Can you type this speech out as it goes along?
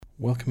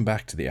Welcome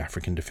back to the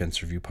African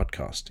Defence Review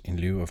podcast. In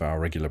lieu of our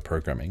regular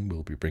programming,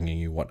 we'll be bringing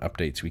you what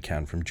updates we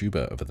can from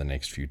Juba over the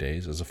next few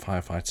days, as a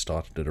firefight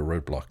started at a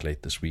roadblock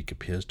late this week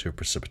appears to have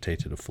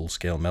precipitated a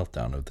full-scale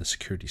meltdown of the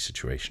security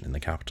situation in the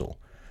capital.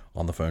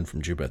 On the phone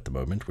from Juba at the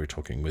moment, we're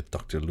talking with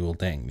Dr Lual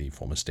Deng, the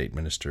former State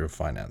Minister of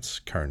Finance,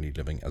 currently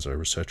living as a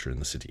researcher in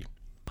the city.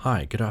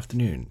 Hi, good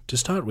afternoon. To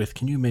start with,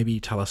 can you maybe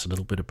tell us a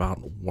little bit about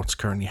what's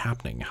currently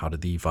happening? How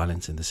did the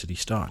violence in the city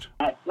start?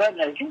 Well,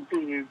 I think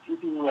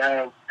if you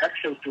have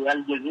access to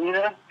Al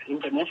Jazeera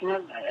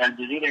International, Al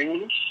Jazeera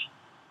English,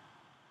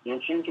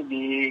 they seem to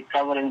be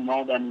covering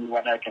more than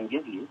what I can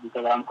give you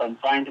because I'm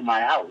confined to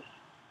my house.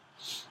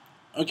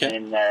 Okay.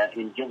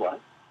 In Juba,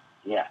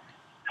 yeah.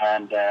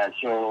 And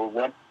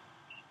so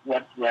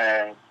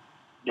the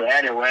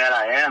area where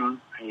I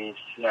am is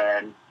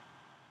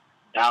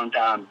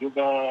downtown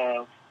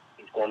Juba.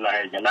 It's called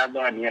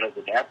Jalaba, near to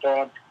the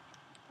airport.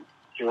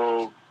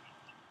 So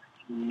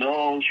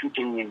no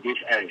shooting in this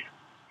area.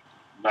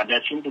 But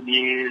there seems to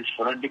be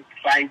sporadic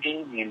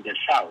fighting in the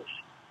south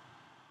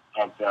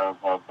of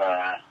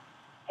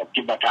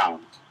Juba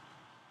town.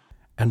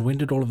 And when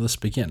did all of this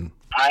begin?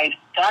 I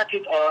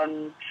started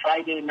on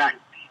Friday night.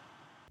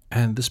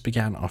 And this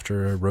began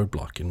after a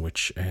roadblock in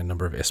which a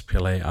number of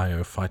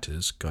SPLA-IO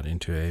fighters got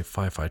into a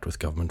firefight with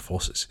government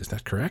forces. Is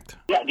that correct?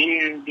 Yeah,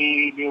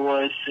 there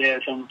was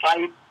some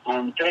fight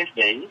on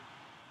Thursday.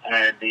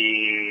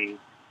 The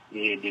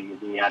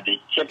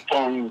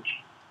checkpoint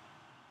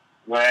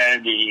where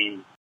the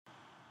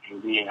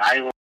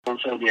IO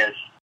soldiers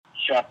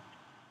shot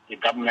the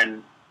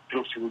government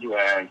troops who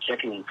were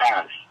checking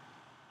cars,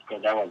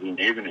 because that was in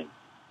the evening.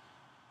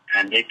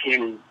 And they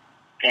killed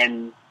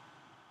 10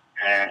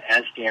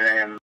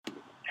 SPLM,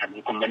 and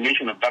the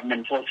combination of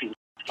government forces,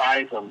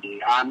 5 from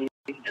the army,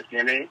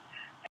 SPLA,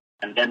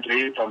 and then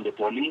 3 from the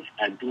police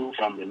and 2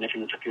 from the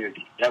national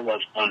security. That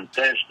was on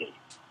Thursday.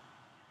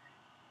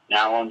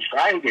 Now on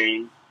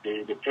Friday,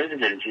 the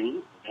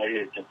presidency,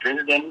 the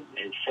president,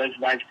 his first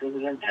vice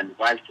president, and the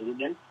vice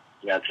president,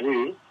 there are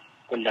 3,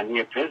 called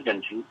the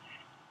presidency,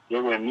 they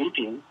were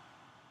meeting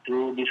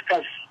to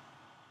discuss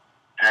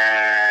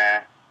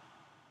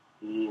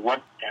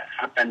what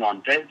happened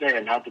on Thursday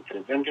and how to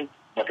prevent it,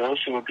 but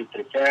also to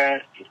prepare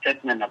a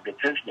statement of the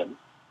president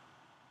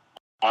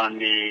on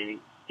the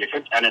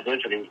 5th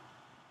anniversary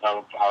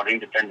of our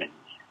independence.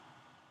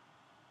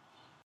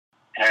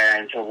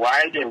 And so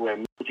while they were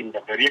meeting,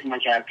 the Riek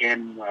Machar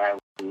came,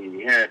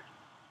 we heard,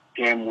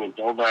 came with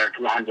over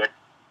 200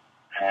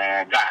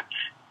 guards.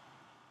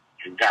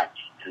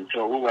 And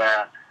so we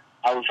were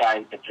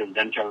outside the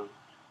presidential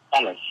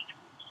palace.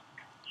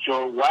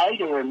 So while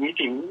they were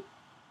meeting,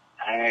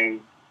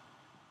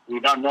 we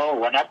don't know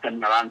what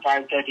happened. Around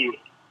 5:30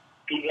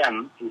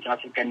 p.m. East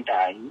African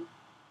time,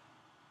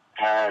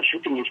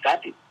 shooting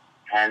started,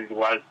 and it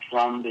was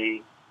from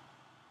the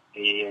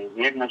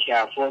Riek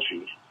Machar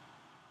forces.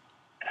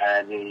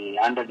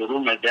 Under the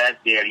rumor that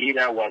their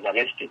leader was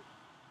arrested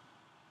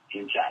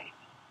inside,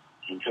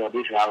 and so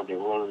this is how the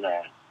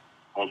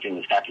whole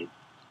thing started,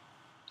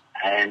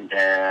 and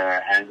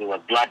it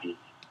was bloody,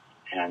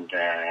 and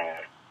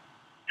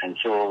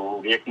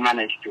so Riek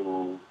managed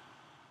to.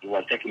 He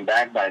was taken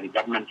back by the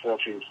government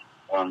forces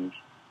on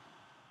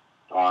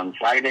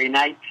Friday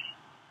night,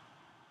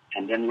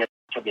 and then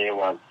yesterday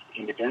was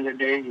Independence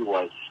Day. It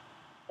was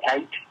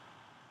quiet,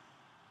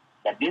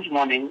 but this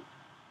morning,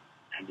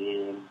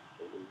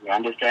 we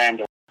understand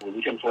the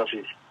opposition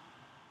forces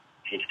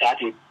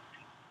started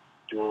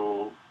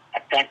to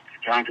attack,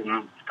 trying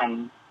to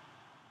come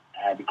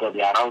because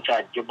they are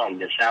outside Juba in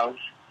the south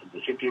of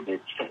the city.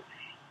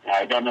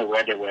 I don't know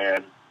where they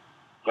were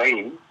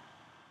going.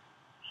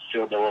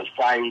 So there was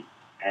fight,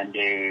 and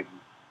they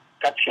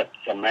captured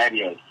some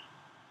areas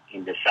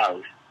in the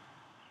south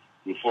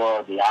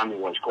before the army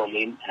was called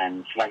in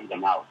and flagged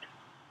them out.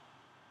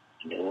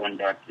 They went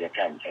back to their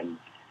camps. And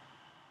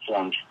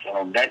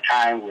from that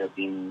time, we have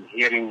been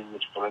hearing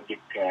sporadic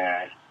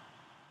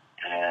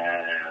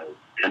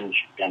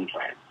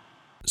gunfire.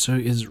 So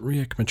is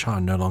Riek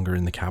Machar no longer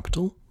in the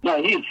capital? No,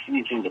 he's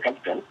in the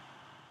capital.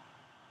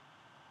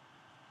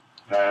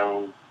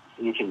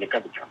 He's in the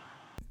capital.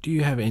 Do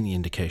you have any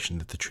indication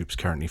that the troops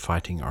currently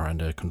fighting are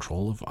under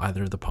control of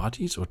either of the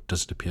parties, or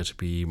does it appear to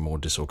be more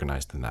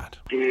disorganized than that?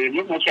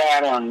 Riek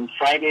Machar on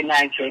Friday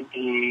night said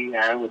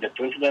with the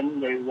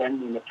president, they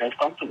went in the press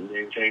conference.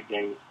 They said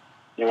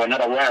they were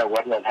not aware of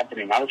what was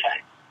happening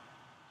outside.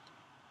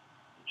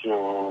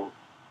 So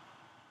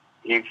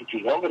if it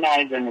is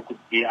organized, then it could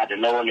be at the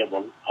lower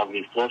level of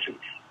his forces.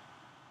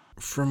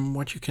 From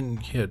what you can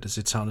hear, does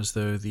it sound as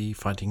though the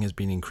fighting has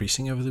been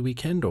increasing over the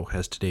weekend, or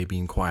has today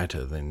been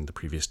quieter than the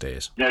previous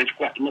days? No, it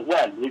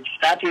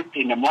started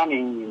in the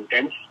morning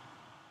intense,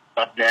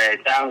 but the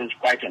town is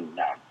quietened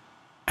now.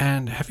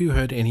 And have you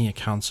heard any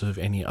accounts of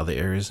any other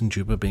areas in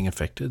Juba being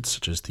affected,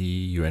 such as the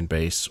UN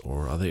base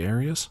or other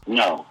areas?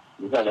 No,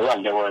 because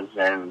there was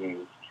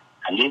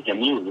at least the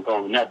news,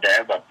 because we're not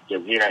there, but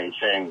Jazeera is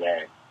saying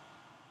that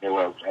there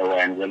were,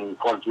 and when we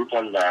call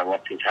people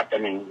what is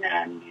happening,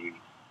 and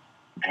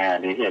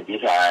they say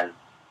these are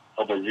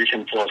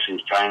opposition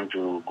forces trying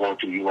to go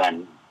to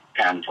UN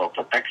camps for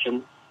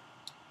protection,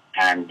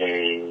 and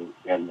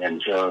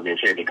so they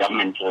say the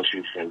government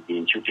forces have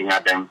been shooting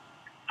at them,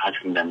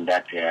 asking them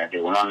that they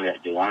will only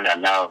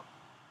allow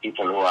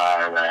people who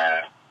are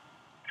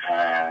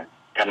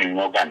carrying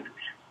no guns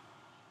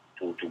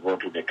to go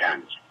to the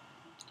camps.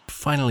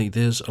 Finally,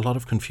 there's a lot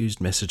of confused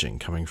messaging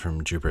coming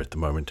from Juba at the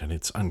moment, and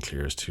it's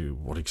unclear as to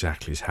what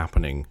exactly is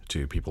happening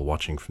to people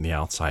watching from the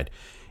outside.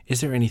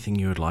 Is there anything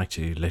you would like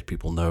to let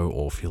people know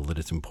or feel that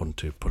it's important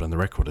to put on the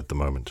record at the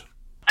moment?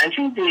 I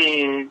think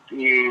the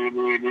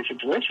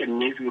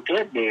situation is we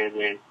told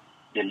the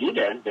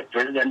leaders, the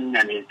president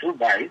and his two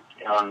guys,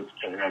 on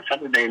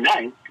Saturday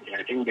night.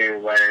 I think they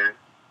were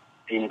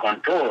in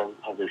control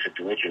of the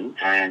situation,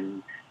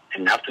 and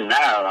up to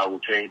now, I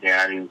would say they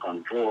are in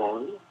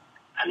control.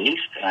 At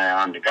least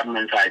on the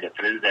government side, the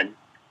president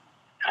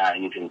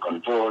is in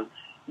control.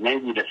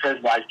 Maybe the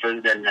first vice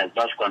president has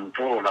lost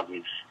control of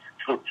his